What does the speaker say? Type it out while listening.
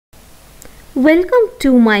Welcome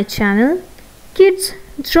to my channel, Kids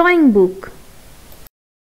Drawing Book.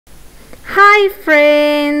 Hi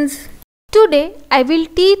friends! Today I will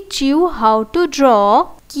teach you how to draw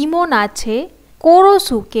Keymon ache,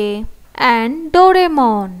 Korosuke and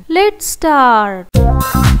Doraemon. Let's start.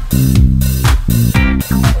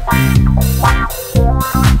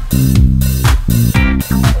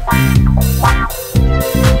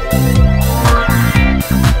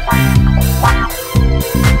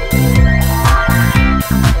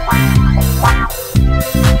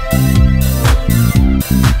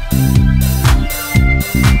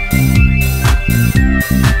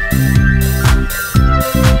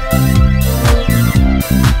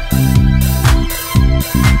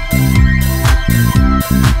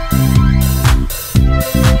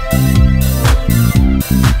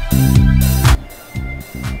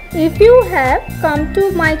 If you have come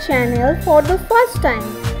to my channel for the first time,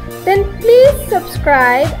 then please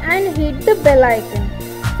subscribe and hit the bell icon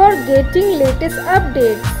for getting latest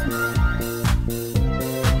updates.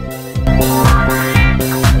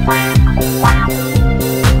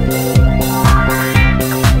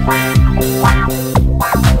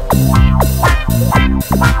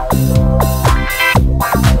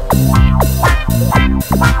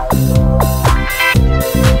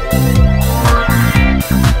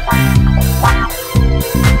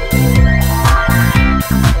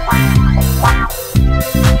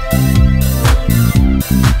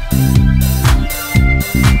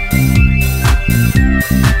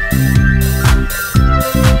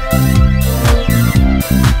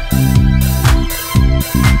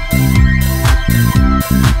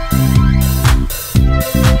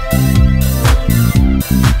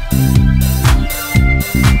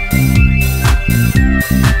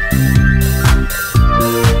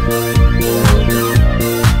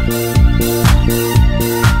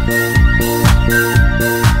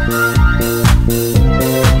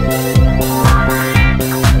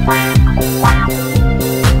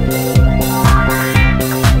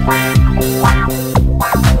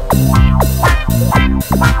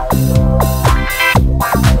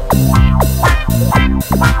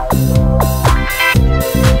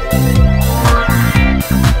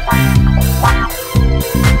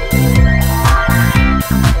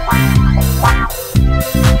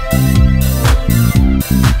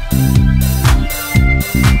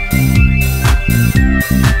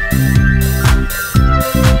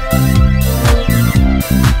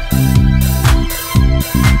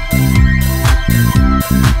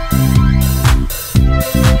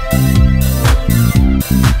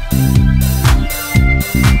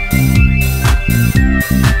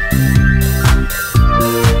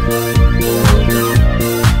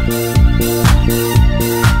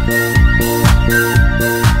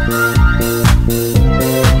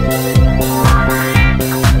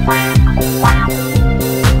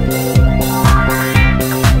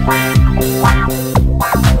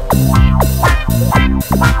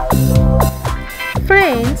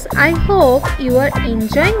 Friends, I hope you are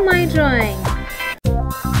enjoying my drawing.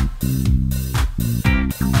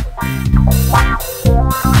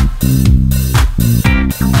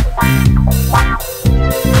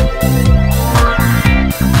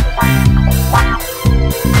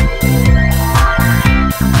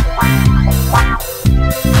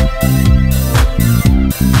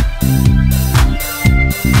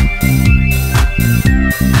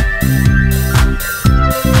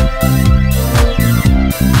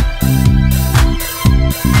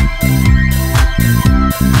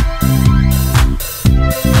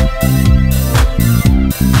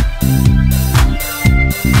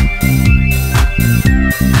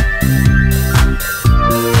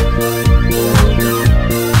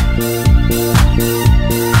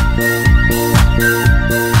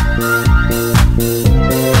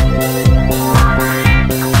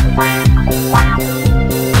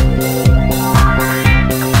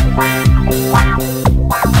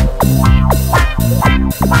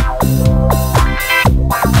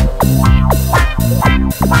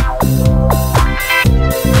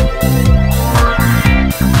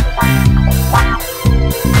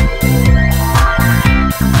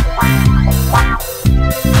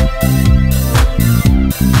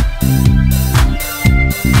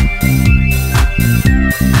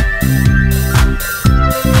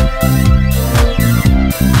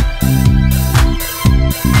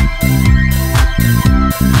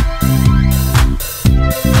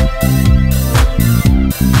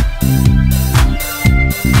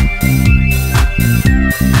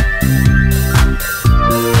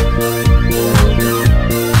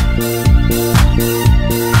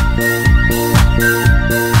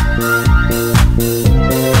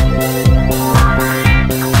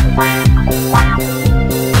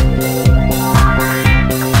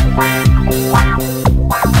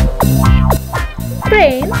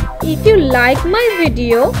 my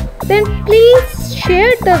video, then please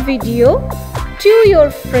share the video to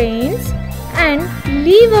your friends and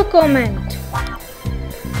leave a comment.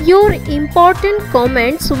 Your important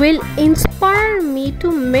comments will inspire me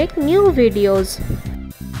to make new videos.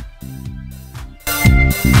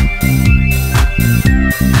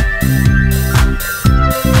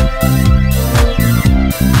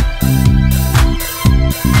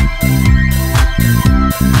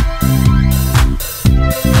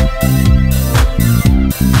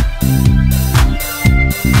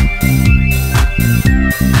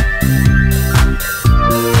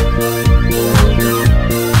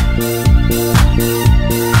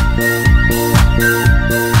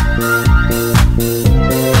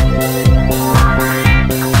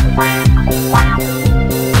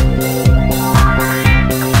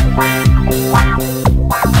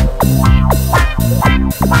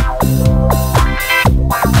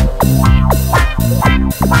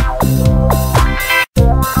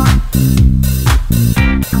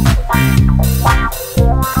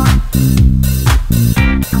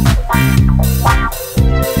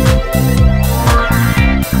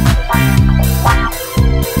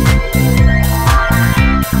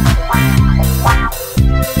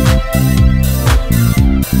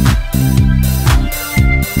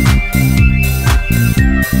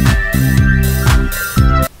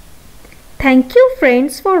 Thank you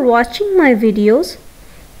friends for watching my videos.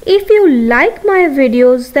 If you like my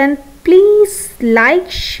videos, then please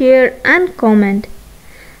like, share and comment.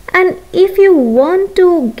 And if you want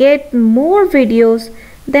to get more videos,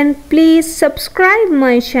 then please subscribe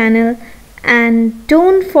my channel and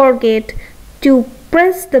don't forget to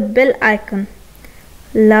press the bell icon.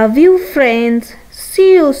 Love you friends.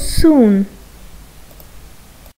 See you soon.